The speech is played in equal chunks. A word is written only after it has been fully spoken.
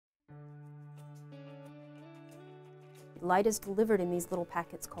Light is delivered in these little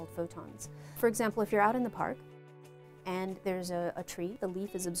packets called photons. For example, if you're out in the park and there's a tree, the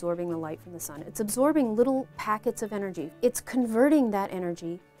leaf is absorbing the light from the sun. It's absorbing little packets of energy. It's converting that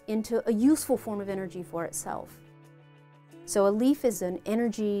energy into a useful form of energy for itself. So a leaf is an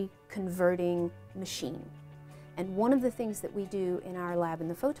energy converting machine. And one of the things that we do in our lab in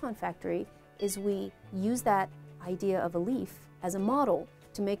the Photon Factory is we use that idea of a leaf as a model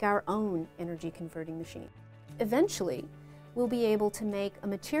to make our own energy converting machine. Eventually, we'll be able to make a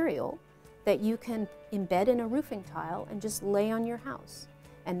material that you can embed in a roofing tile and just lay on your house.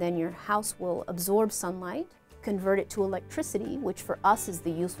 And then your house will absorb sunlight, convert it to electricity, which for us is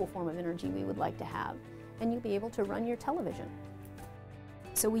the useful form of energy we would like to have, and you'll be able to run your television.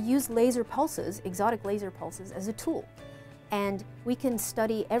 So we use laser pulses, exotic laser pulses, as a tool. And we can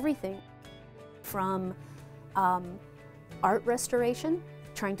study everything from art restoration,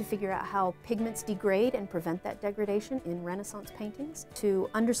 trying to figure out how pigments degrade and prevent that degradation in Renaissance paintings, to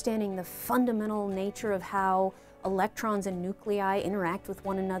understanding the fundamental nature of how electrons and nuclei interact with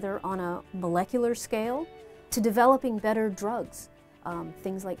one another on a molecular scale, to developing better drugs,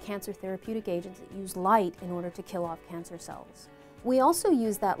 things like cancer therapeutic agents that use light in order to kill off cancer cells. We also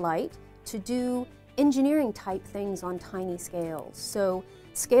use that light to do engineering type things on tiny scales. So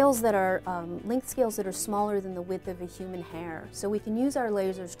scales that are, length scales that are smaller than the width of a human hair. So we can use our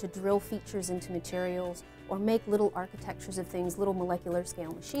lasers to drill features into materials or make little architectures of things, little molecular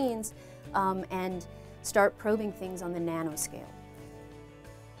scale machines, and start probing things on the nanoscale.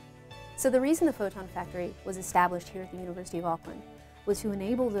 So the reason the Photon Factory was established here at the University of Auckland was to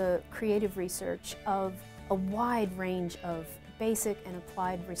enable the creative research of a wide range of basic and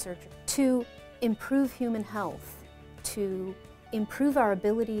applied research to improve human health, to improve our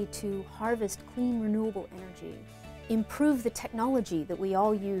ability to harvest clean, renewable energy, improve the technology that we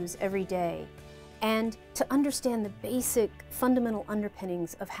all use every day, and to understand the basic fundamental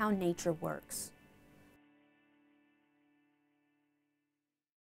underpinnings of how nature works.